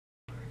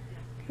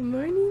Good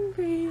morning,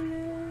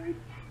 Braelyn.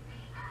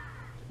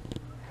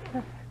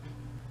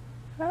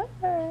 Hi.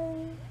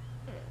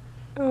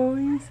 Oh,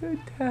 you're so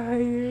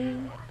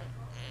tired.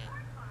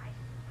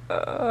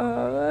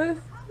 Oh,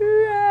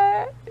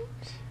 stretch.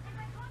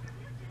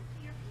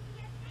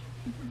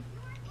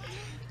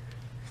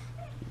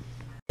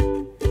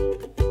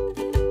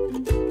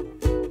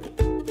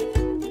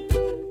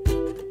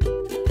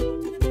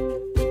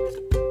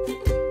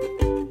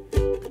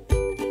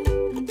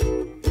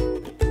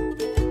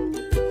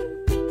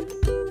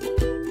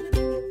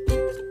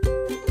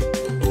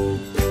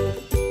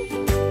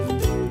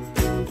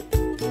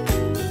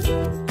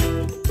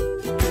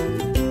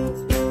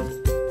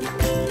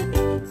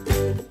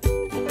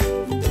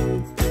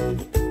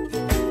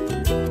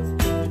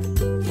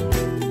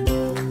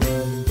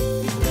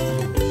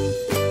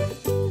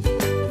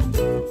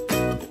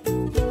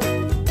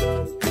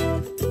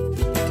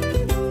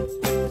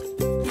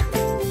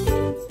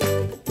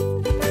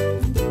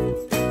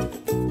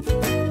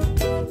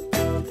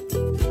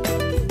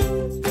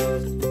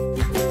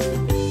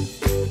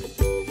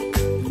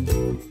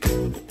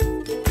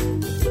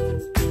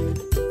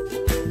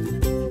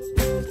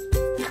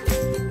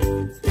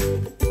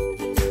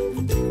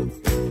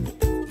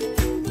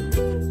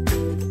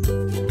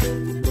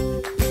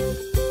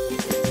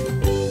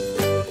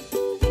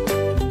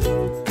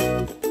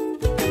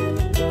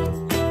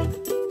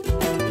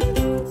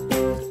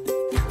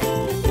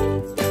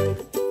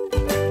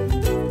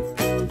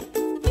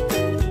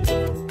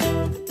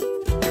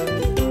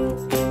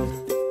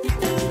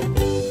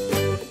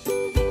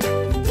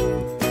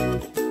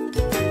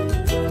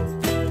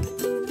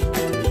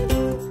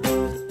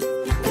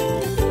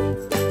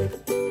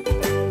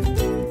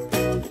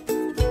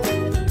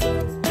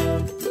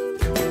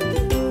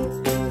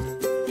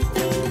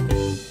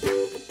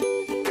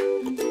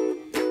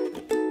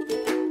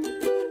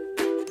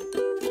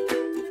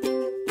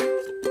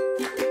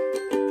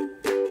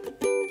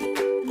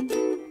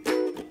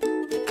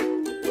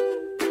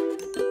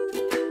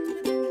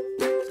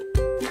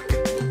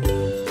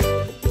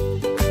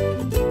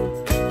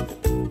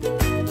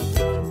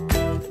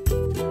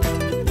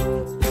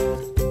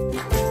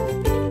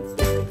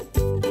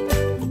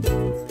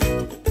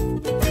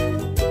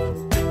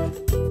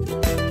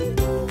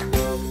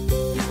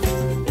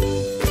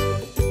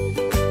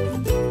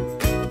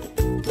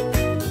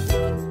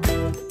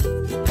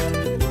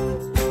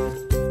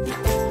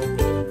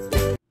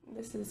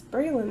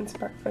 Braelyn's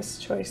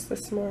breakfast choice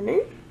this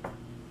morning.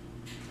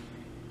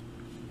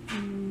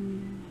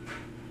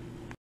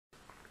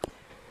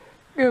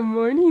 Good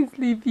morning,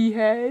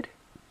 sleepyhead.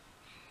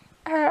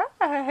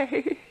 Hi.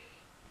 Did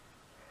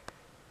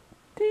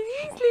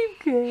you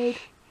sleep good?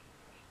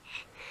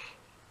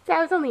 So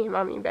I was only in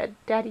mommy bed,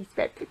 daddy's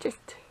bed for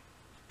just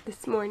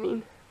this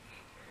morning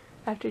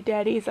after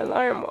daddy's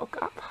alarm woke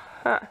up,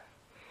 huh?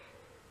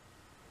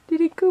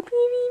 Did it go beep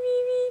beep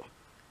beep beep?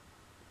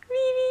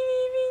 Beep beep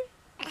beep beep.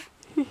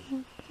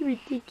 Should we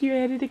take you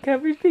out of the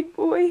covers, big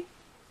boy?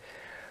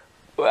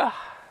 Wow.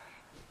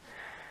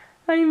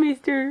 Hi,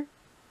 mister.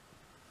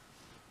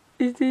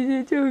 This is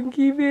a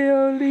chunky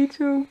belly,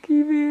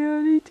 chunky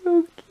belly,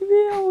 chunky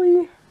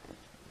belly.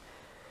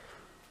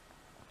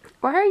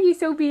 Why are you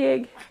so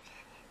big?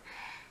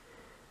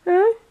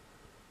 Huh?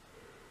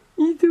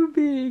 You're so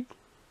big.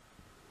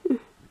 You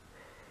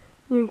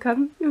wanna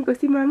come? You wanna go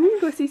see mommy?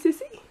 Go see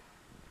Sissy?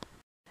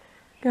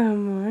 Good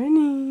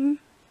morning.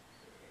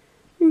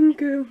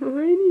 Good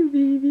morning,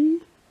 baby.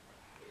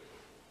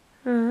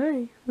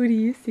 Hi. What do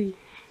you see?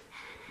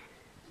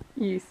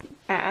 You see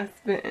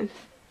Aspen.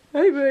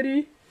 Hi,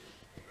 buddy.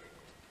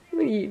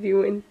 What are you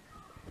doing?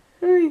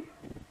 Hi.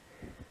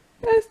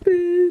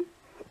 Aspen.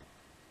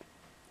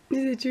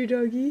 Is it your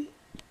doggy?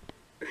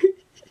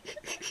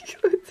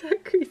 What's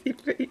that crazy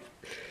face?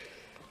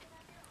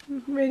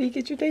 Ready to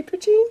get your diaper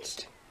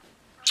changed?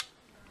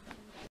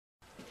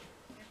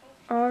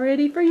 All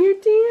ready for your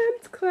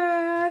dance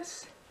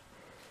class.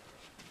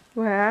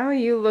 Wow,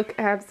 you look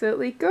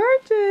absolutely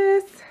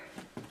gorgeous.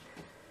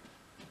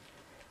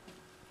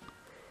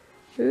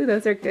 Ooh,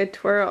 those are good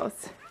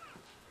twirls.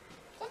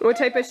 What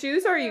type of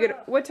shoes are you gonna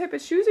wear?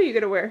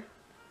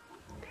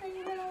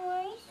 I'm gonna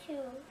wear shoes.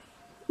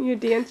 Your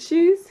dance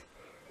shoes?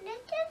 This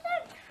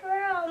doesn't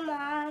twirl,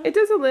 Mom. It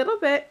does a little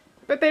bit,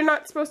 but they're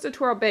not supposed to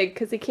twirl big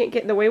because they can't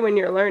get in the way when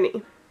you're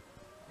learning.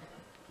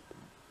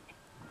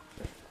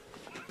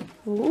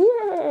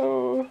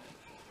 Whoa.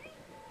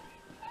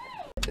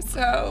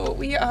 So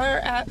we are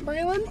at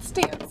Braelyn's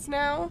dance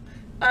now.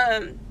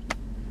 I'm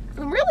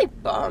really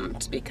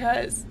bummed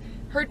because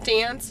her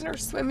dance and her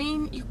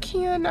swimming, you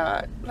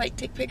cannot like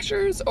take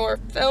pictures or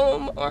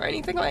film or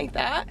anything like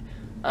that.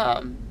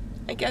 I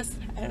guess,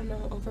 I don't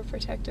know,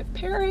 overprotective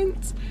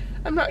parents.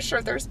 I'm not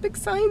sure. There's big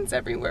signs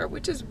everywhere,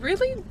 which is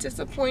really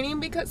disappointing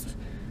because,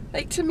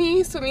 like, to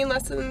me, swimming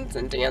lessons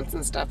and dance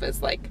and stuff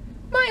is like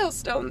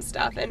milestone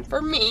stuff, and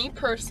for me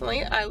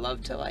personally, I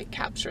love to like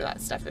capture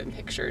that stuff in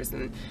pictures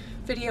and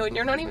video, and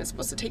you're not even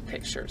supposed to take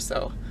pictures,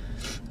 so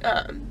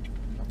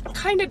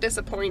kind of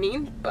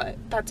disappointing, but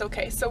that's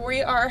okay. So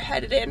we are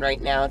headed in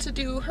right now to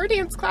do her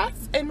dance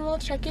class, and we'll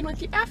check in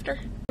with you after.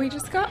 We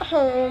just got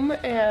home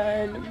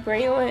and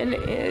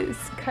Braelyn is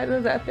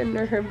cuddled up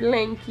under her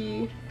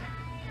blankie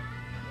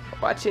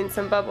watching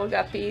some bubble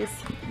guppies,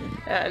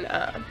 and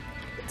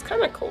it's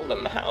kind of cold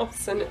in the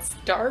house and it's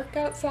dark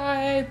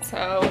outside,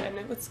 so, and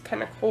it was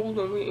kind of cold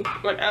when we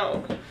went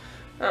out,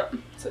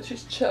 so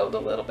she's chilled a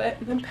little bit.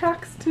 And then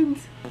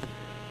Paxton's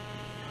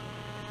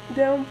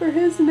down for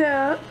his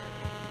nap.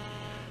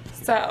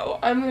 So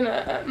I'm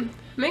gonna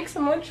make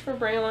some lunch for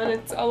Braelyn.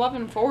 It's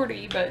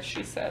 11:40, but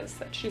she says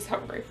that she's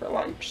hungry for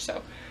lunch,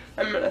 so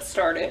I'm gonna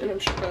start it, and I'm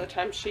sure by the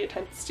time she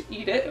attempts to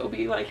eat it, it'll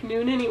be like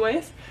noon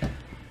anyways.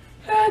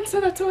 And so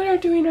that's what we're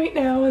doing right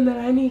now, and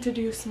then I need to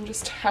do some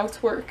just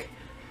housework.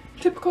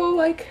 Typical,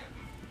 like,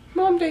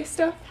 mom day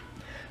stuff.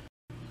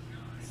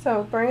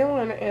 So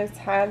Braelyn is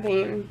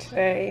having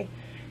today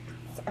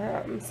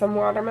some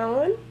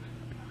watermelon,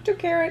 2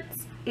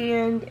 carrots,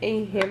 and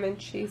a ham and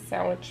cheese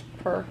sandwich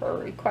per her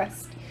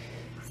request.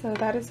 So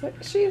that is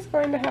what she is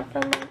going to have for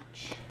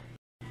lunch.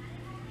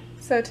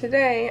 So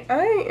today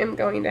I am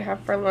going to have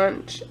for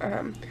lunch,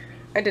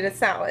 I did a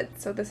salad.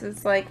 So this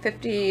is like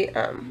 50,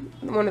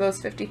 one of those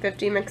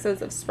 50-50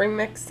 mixes of spring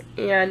mix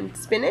and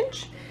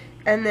spinach.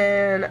 And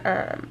then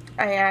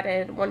I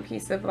added 1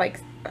 piece of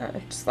like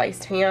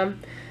sliced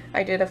ham.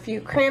 I did a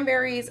few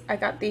cranberries. I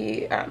got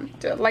the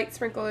light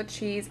sprinkle of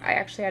cheese. I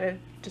actually added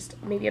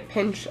just maybe a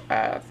pinch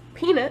of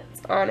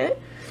peanuts on it.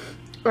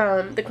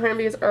 The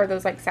cranberries are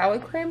those like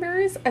salad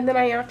cranberries. And then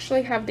I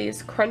actually have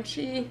these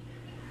crunchy,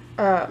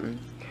 I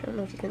don't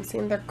know if you can see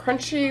them, they're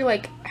crunchy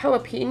like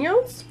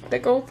jalapenos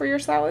that go for your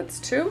salads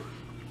too.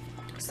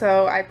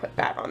 So I put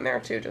that on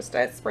there too, just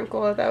a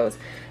sprinkle of those.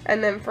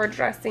 And then for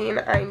dressing,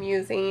 I'm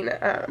using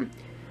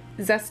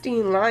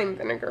zesty lime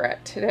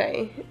vinaigrette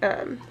today.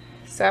 And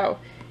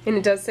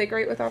it does say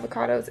great with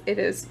avocados. It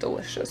is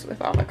delicious with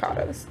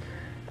avocados.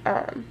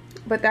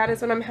 But that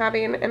is what I'm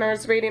having, and I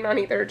was waiting on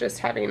either just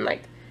having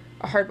like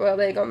a hard-boiled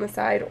egg on the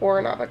side or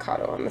an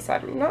avocado on the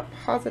side. I'm not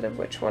positive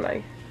which one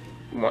I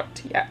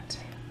want yet.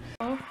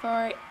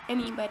 For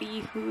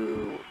anybody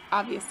who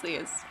obviously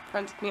is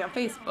friends with me on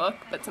Facebook,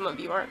 but some of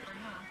you aren't,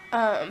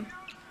 I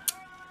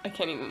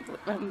can't even believe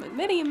I'm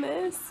admitting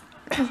this.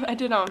 I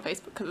did it on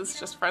Facebook because it's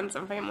just friends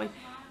and family,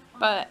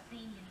 but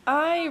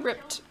I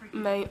ripped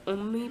my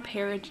only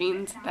pair of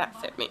jeans that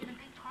fit me.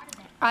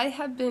 I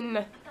have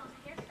been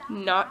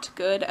not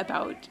good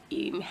about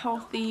eating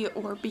healthy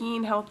or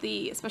being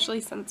healthy,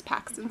 especially since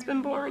Paxton's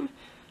been born.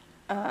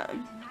 I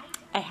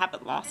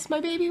haven't lost my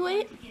baby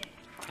weight.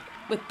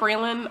 With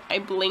Braelyn, I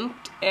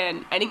blinked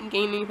and I didn't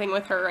gain anything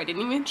with her. I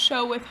didn't even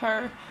show with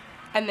her.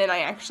 And then I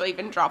actually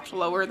even dropped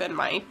lower than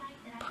my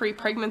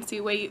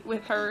pre-pregnancy weight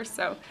with her.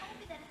 So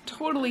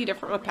totally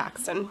different with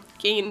Paxton.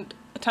 Gained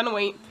a ton of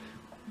weight.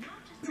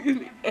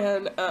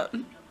 And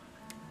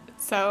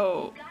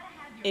so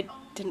it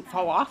didn't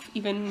fall off,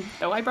 even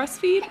though I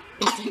breastfeed.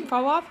 It didn't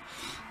fall off.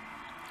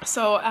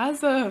 So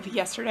as of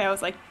yesterday, I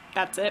was like,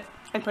 that's it.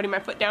 I'm putting my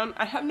foot down.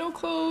 I have no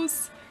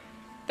clothes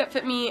that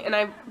fit me, and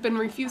I've been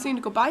refusing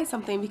to go buy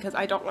something because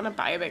I don't want to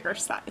buy a bigger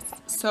size.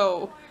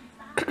 So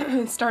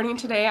starting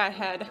today, I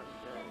had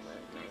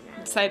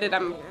decided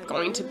I'm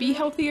going to be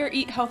healthier,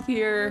 eat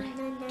healthier,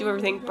 do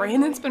everything.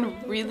 Brandon's been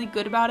really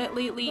good about it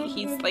lately.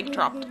 He's like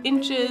dropped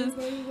inches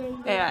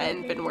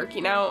and been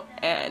working out,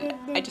 and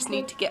I just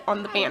need to get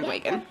on the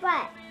bandwagon.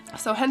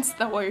 So hence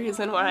the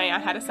reason why I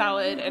had a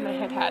salad and I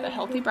had a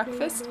healthy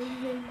breakfast.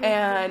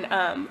 And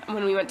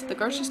when we went to the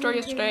grocery store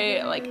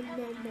yesterday, like,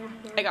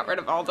 I got rid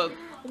of all the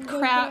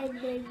crap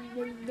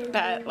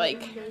that,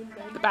 like,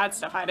 the bad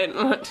stuff. I didn't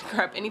want to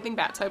grab anything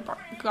bad, so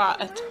I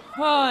got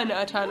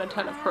a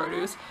ton of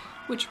produce,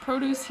 which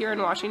produce here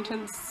in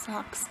Washington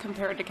sucks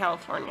compared to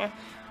California,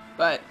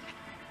 but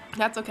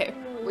that's okay.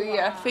 We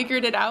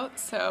figured it out,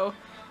 so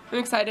I'm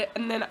excited.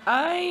 And then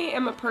I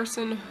am a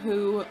person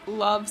who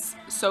loves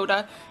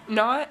soda,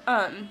 not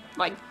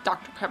like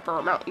Dr. Pepper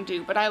or Mountain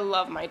Dew, but I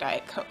love my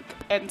Diet Coke,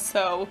 and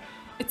so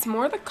it's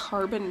more the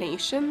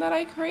carbonation that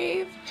I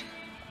crave.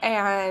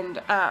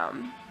 And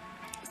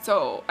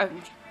so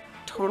I'm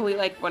totally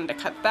like wanting to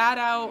cut that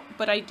out,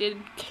 but I did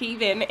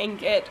cave in and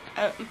get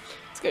I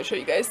was gonna show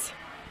you guys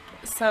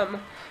some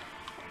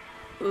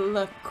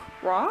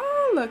LaCroix,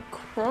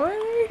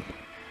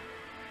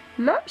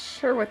 not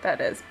sure what that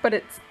is, but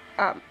it's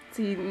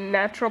the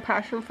natural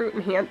passion fruit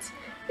enhanced.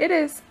 It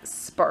is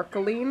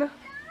sparkling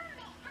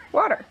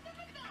water,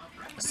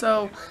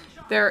 so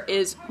there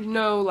is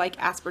no like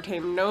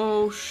aspartame,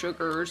 no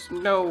sugars,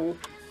 no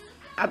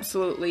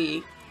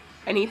absolutely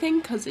anything,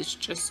 because it's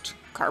just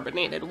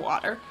carbonated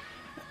water.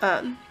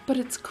 But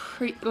it's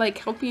like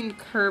helping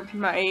curb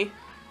my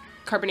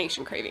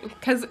carbonation craving,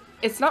 because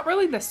it's not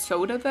really the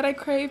soda that I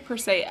crave per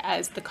se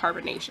as the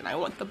carbonation. I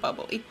want the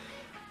bubbly.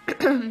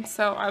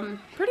 So I'm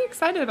pretty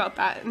excited about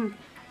that, and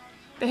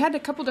they had a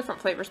couple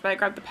different flavors, but I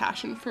grabbed the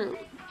passion fruit.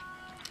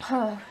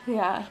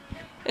 Yeah.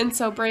 And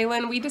so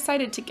Braelyn, we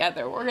decided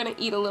together we're gonna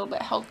eat a little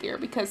bit healthier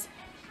because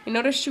I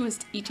noticed she was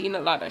eating a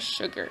lot of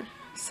sugar.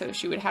 So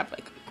she would have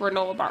like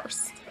granola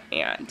bars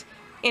and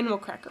animal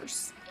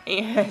crackers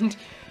and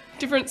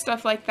different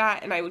stuff like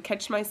that, and I would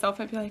catch myself,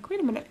 I'd be like, wait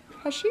a minute,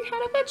 has she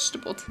had a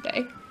vegetable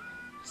today?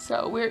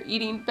 So we're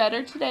eating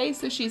better today.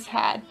 So she's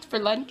had, for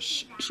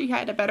lunch, she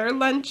had a better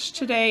lunch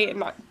today, and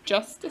not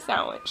just a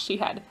sandwich. She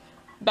had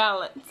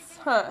balance,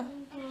 huh?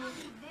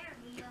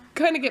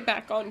 Kind of get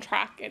back on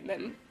track, and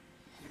then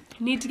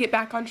need to get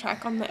back on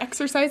track on the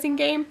exercising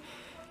game.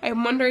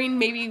 I'm wondering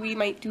maybe we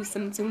might do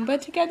some Zumba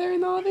together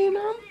in the living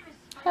room,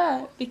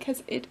 huh?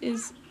 Because it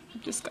is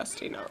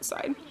disgusting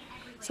outside.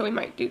 So we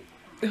might do,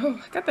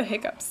 oh, I got the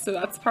hiccups. So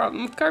that's the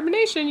problem with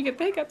carbonation, you get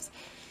the hiccups.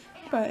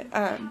 But,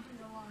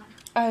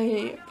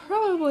 I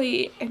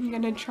probably am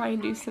going to try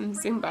and do some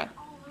Zumba.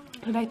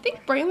 And I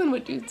think Braelyn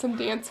would do some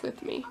dance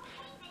with me.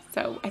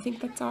 So I think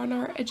that's on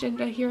our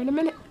agenda here in a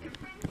minute.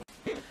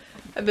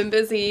 I've been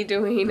busy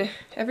doing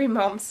every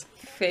mom's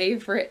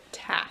favorite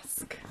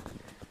task.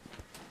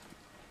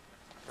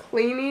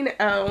 Cleaning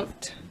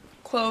out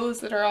clothes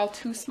that are all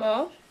too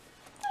small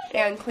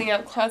and cleaning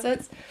out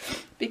closets,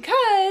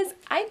 because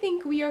I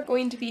think we are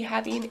going to be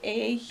having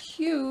a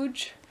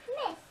huge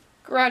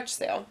garage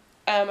sale.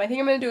 I think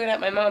I'm going to do it at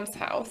my mom's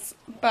house,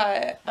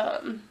 but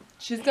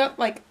she's got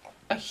like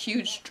a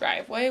huge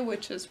driveway,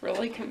 which is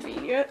really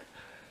convenient.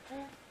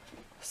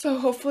 So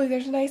hopefully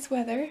there's nice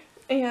weather,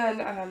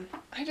 and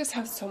I just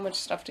have so much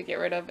stuff to get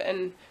rid of,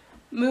 and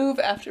move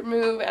after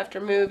move after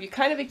move, you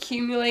kind of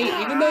accumulate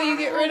even though you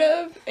get rid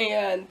of,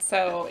 and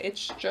so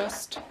it's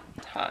just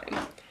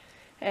time.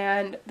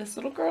 And this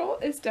little girl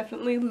is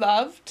definitely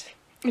loved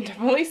and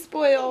definitely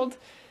spoiled,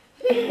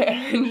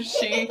 and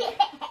she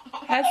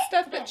has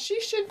stuff that she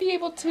should be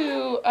able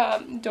to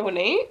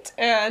donate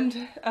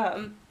and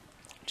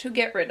to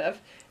get rid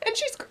of. And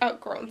she's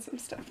outgrown some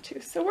stuff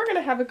too. So we're going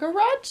to have a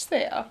garage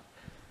sale.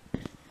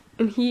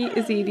 And he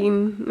is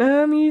eating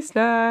yummy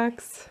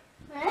snacks.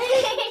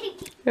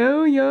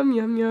 Oh, yum,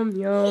 yum, yum,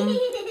 yum.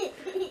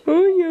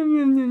 Oh, yum,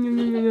 yum, yum, yum,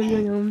 yum, yum,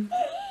 yum, yum.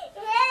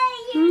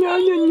 Yum,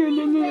 yum, yum,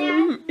 yum,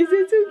 yum. Is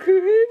that so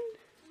good?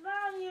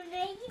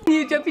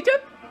 You jumpy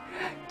jump.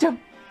 Jump.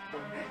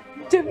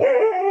 Jump.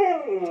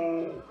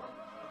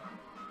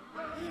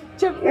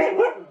 Jump.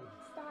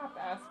 Stop,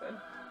 Aspen.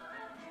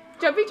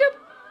 Jumpy jump.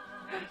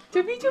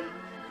 Jumpy jump.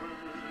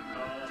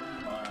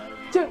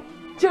 Jump.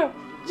 Jump.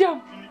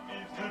 Jump.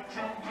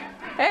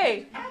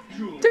 Hey.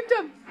 Jump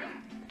jump.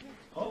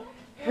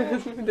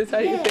 This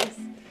side of your face.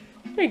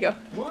 There you go.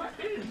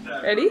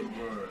 Ready?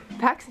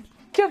 Paxton.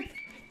 Jump.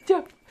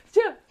 Jump.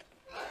 Jump.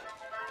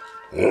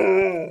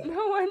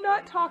 No, I'm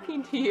not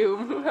talking to you.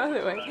 Move out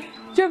of the way.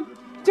 Jump.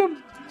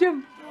 Jump.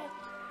 Jump.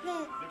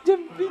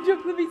 Jump,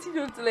 jump, let me see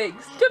those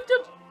legs. Jump,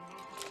 jump.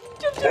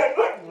 Jump, jump.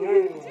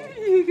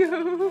 There you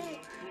go.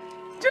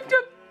 Jump,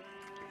 jump.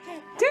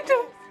 Jump,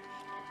 jump.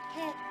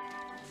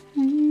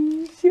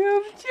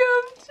 Jump,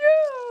 jump,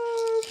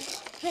 jump.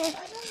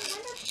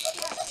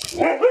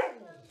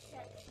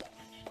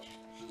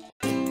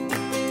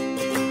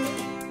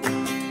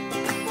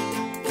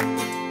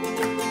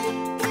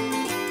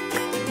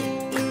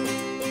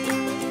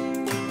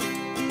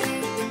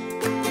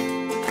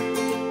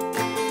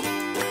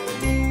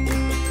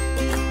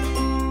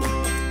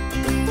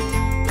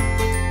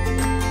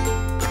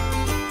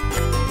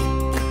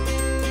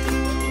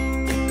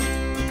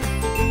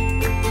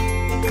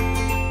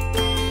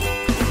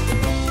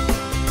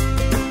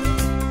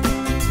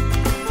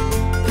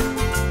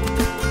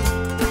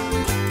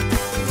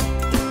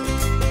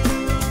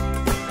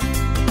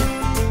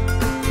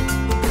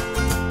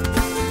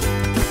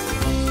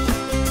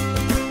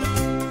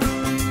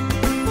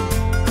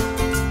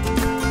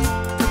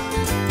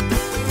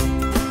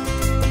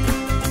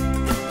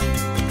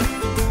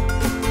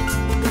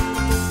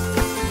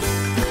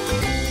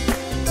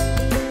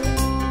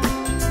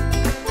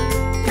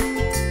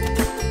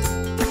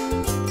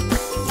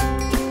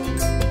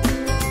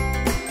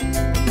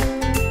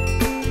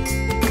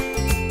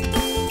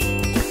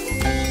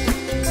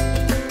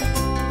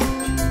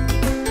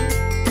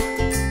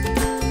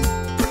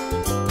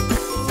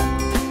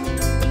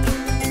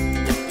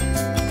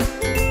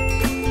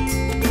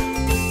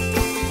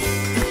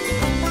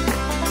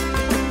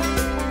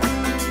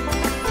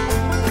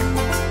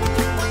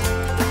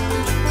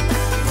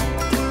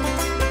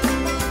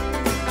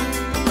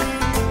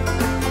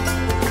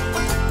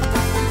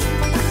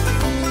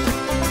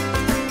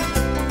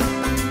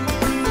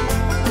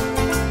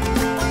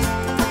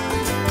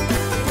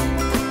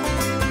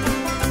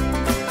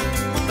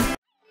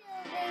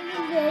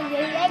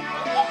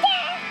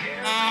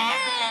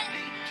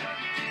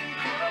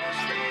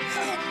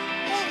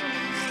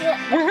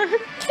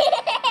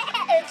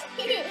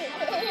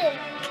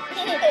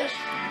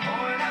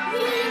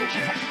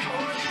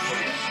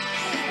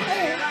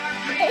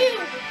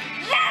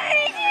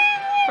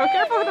 Oh,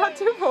 careful not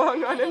too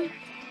long on him.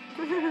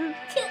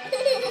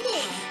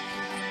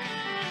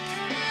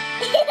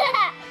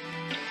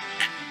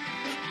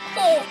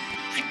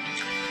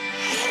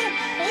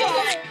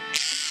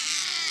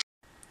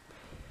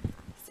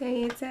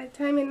 Say it's that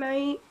time at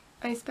night.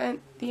 I spent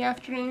the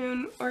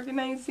afternoon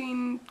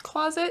organizing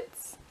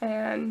closets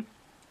and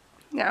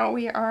Now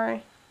we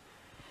are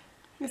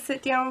going to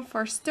sit down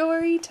for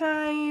story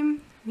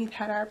time. We've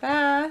had our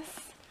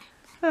baths.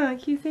 Oh,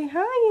 can you say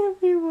hi,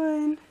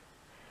 everyone?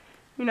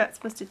 You're not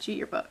supposed to chew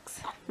your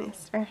books,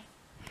 mister.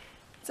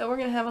 So we're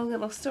going to have a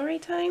little story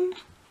time,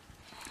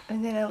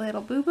 and then a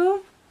little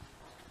boo-boo,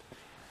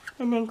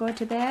 and then go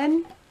to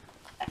bed.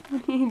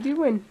 What are you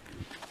doing?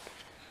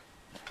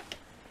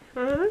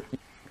 Huh?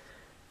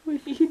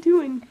 What are you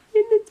doing?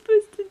 You're not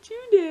supposed to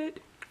chew that.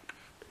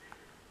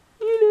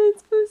 You're not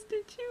supposed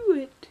to chew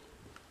it.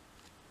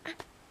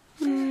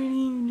 What are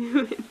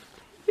you doing?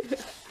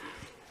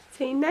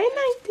 Say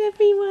night-night,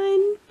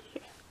 everyone.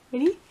 Here,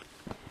 ready?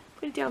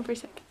 Put it down for a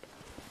second.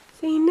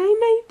 Say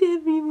night-night,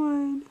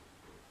 everyone.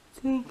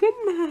 Say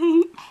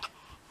good-night.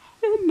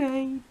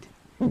 Good-night.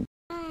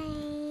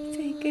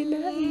 Say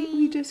good-night.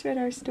 We just read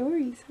our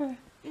stories, huh?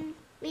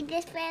 We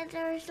just read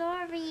our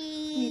stories.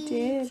 We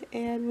did,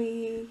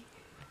 and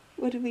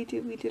what did we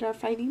do? We did our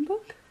finding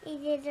book? We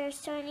did our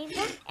story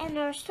book and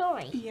our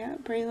story. Yeah,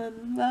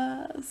 Braelyn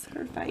loves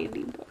her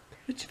finding book.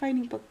 Which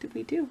finding book did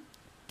we do?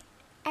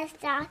 A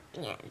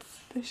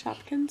Stockings. The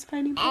Shopkins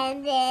finding book?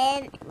 And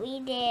then we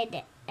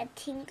did a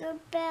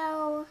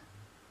Tinkerbell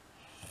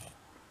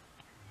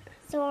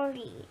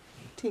story.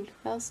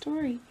 Tinkerbell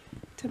story.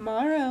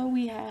 Tomorrow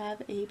we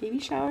have a baby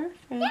shower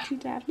for Auntie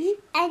Daphne.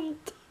 And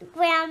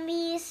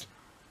Grammy's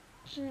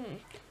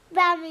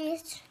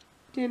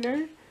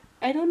Dinner.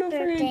 I don't know if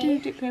we're birthday.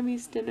 going to do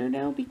Grammy's dinner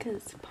now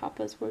because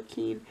Papa's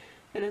working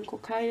and Uncle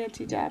Kai and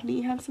Auntie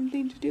Daphne have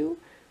something to do.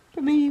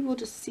 But maybe we'll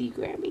just see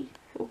Grammy,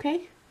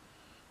 okay?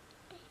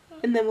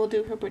 And then we'll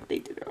do her birthday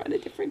dinner on a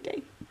different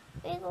day.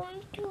 We're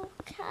going to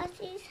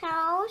Cassie's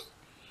house.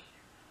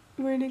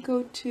 We're going to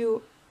go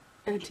to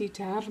Auntie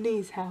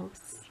Daphne's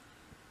house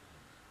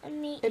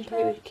And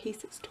play with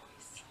Case's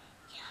toys.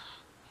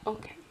 Yeah.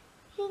 Okay.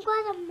 You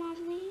got a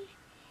mommy?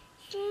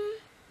 Yeah.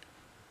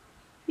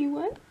 You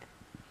what?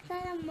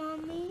 Got a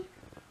mommy?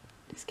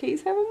 Does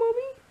Case have a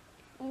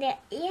mommy? Yeah.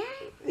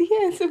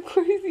 Yes, of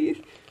course he is.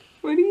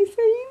 What are you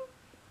saying?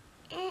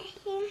 And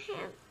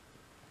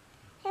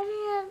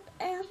he have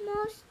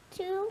animals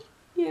too.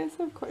 Yes,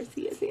 of course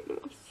he has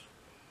animals.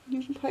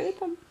 You can play with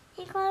them.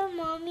 He got a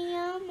mommy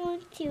animal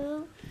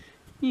too.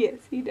 Yes,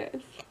 he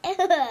does.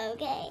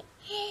 Okay.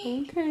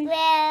 Okay.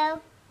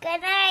 Well,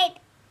 good night.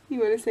 You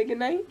want to say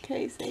goodnight?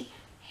 Okay, say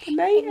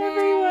goodnight,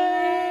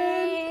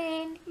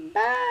 everyone. Good night.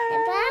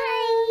 Bye. Bye.